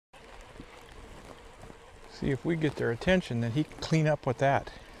See if we get their attention, then he can clean up with that.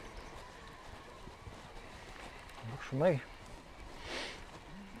 Works for me.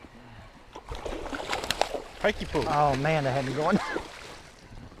 Pikey poo. Oh man, that had me going.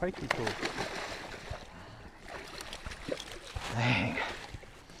 Pikey poo. Dang.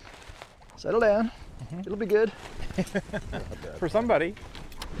 Settle down. It'll be good. For somebody.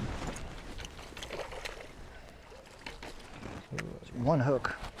 One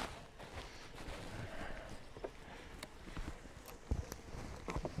hook.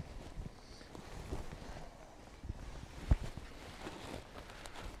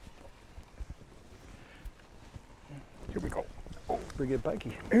 Here we go. Oh, pretty good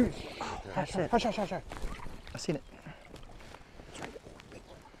pikey. That's it. Hush, hush, hush, hush. I seen it. Holy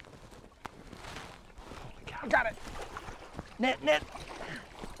cow. Got it. Net, net.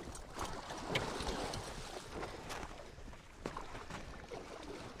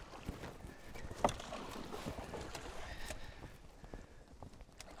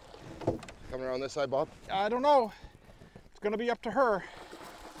 Coming around this side, Bob? I don't know. It's going to be up to her.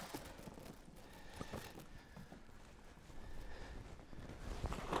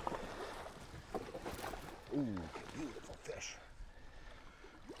 Ooh, beautiful fish.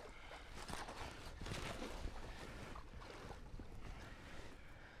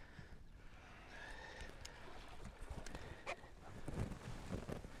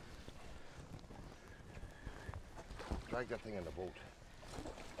 Drag that thing in the boat.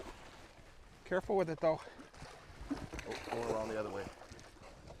 Careful with it, though. Oh, going around the other way.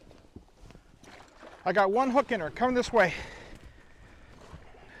 I got one hook in her. Come this way.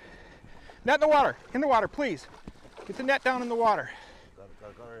 Net in the water. In the water, please. Get the net down in the water.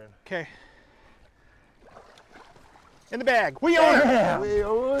 Got her in. Okay. In the bag. We own her. Yeah. We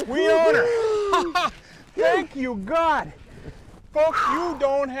own her. Thank you, God. Folks, you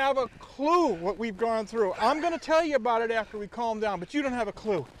don't have a clue what we've gone through. I'm going to tell you about it after we calm down, but you don't have a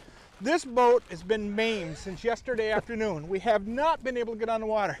clue. This boat has been maimed since yesterday afternoon. We have not been able to get on the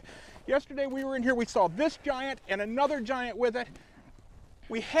water. Yesterday we were in here, we saw this giant and another giant with it.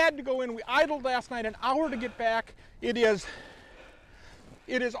 We had to go in. We idled last night an hour to get back. It is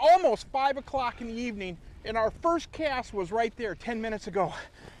almost 5 o'clock in the evening, and our first cast was right there 10 minutes ago.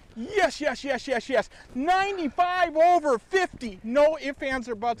 Yes, yes, yes, yes, yes. 95 over 50. No ifs, ands,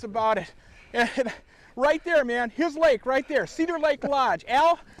 or buts about it. And right there, man, his lake right there, Cedar Lake Lodge.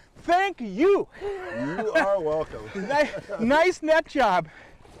 Al, thank you. You are welcome. Nice net job.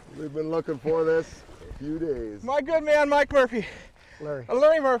 We've been looking for this for a few days. My good man, Mike Murphy.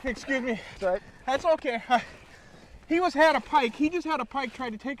 Larry Murphy, excuse me. That's right. That's okay. He had a pike. He just had a pike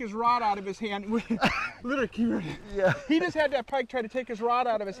try to take his rod out of his hand. Literally, Yeah. he just had that pike try to take his rod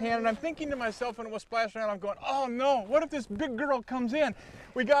out of his hand, and I'm thinking to myself when it was splashing around, I'm going, oh no, what if this big girl comes in?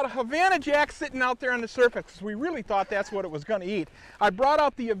 We got a Havana Jack sitting out there on the surface because we really thought that's what it was going to eat. I brought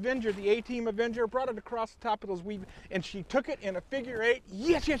out the Avenger, the A-Team Avenger, brought it across the top of those weeds, and she took it in a figure 8.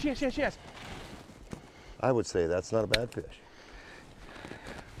 Yes, yes, yes, yes, yes. I would say that's not a bad fish.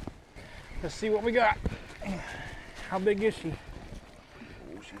 Let's see what we got. How big is she?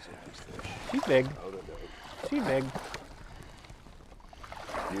 Oh, she's a nice fish. She's big. Out of doubt. She's big.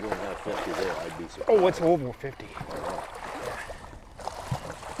 If you don't have 50 there, I'd be surprised. Oh, it's over 50.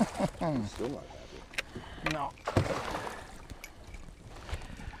 Still not happy. No.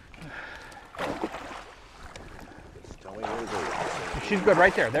 Just tell me where it is. She's good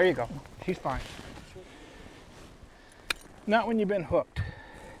right there. There you go. She's fine. Not when you've been hooked.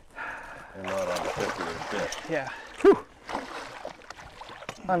 And not on the 50 fish. Yeah. Whew.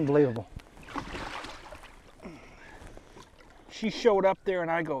 Unbelievable. She showed up there and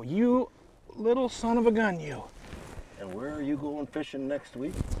I go, you little son of a gun, you. And where are you going fishing next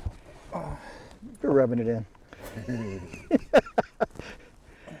week? You're rubbing it in.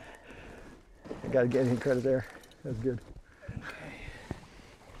 I gotta get any credit there. That's good.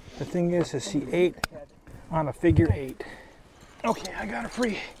 The thing is she ate on a figure 8. Okay, I got her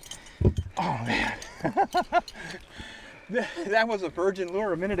free. Oh man. That was a virgin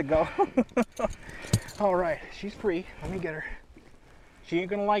lure a minute ago. All right, she's free. Let me get her. She ain't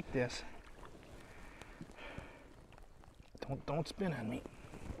gonna like this. Don't spin on me.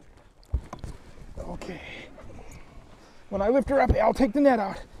 Okay. When I lift her up, I'll take the net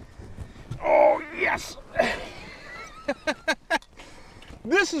out. Oh yes.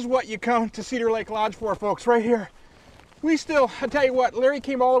 This is what you come to Cedar Lake Lodge for, folks, right here. I tell you what, Larry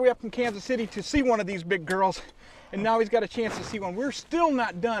came all the way up from Kansas City to see one of these big girls, and now he's got a chance to see one. We're still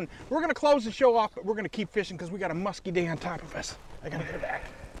not done. We're going to close the show off, but we're going to keep fishing because we got a musky day on top of us. I got to get her back.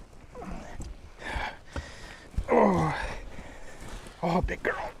 Oh, big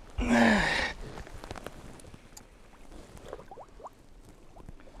girl.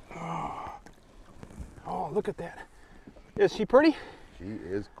 look at that. Is she pretty? She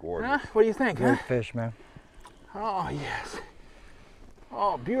is gorgeous. Huh? What do you think? Great Huh? fish, man. Oh, yes.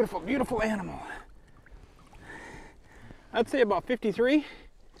 Oh, beautiful, beautiful animal. I'd say about 53,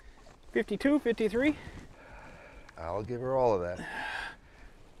 52, 53. I'll give her all of that.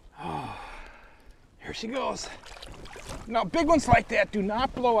 Oh, here she goes. Now, big ones like that do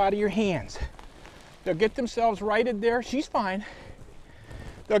not blow out of your hands. They'll get themselves righted there. She's fine.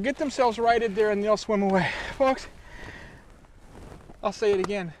 They'll get themselves righted there and they'll swim away. Folks, I'll say it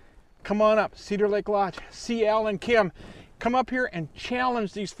again. Come on up, Cedar Lake Lodge. See Al and Kim. Come up here and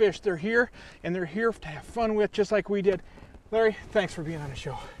challenge these fish. They're here, and they're here to have fun with, just like we did. Larry, thanks for being on the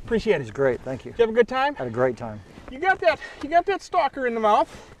show. Appreciate it. It was great, thank you. Did you have a good time? Had a great time. You got that stalker in the mouth.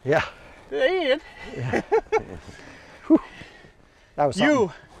 Yeah. They ate it. That was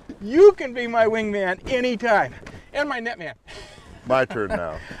something. You can be my wingman anytime, and my net man. My turn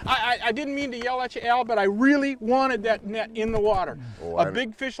now. I didn't mean to yell at you, Al, but I really wanted that net in the water. Oh, A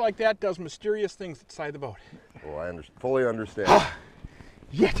big fish like that does mysterious things inside the boat. Oh, I fully understand.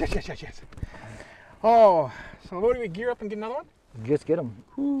 Yes, yes, yes, yes, yes. Oh, so what do we gear up and get another one? Just get them.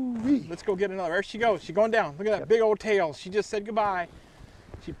 Let's go get another. There she goes. She's going down. Look at that big old tail. She just said goodbye.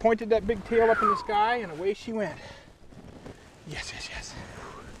 She pointed that big tail up in the sky, and away she went. Yes, yes, yes.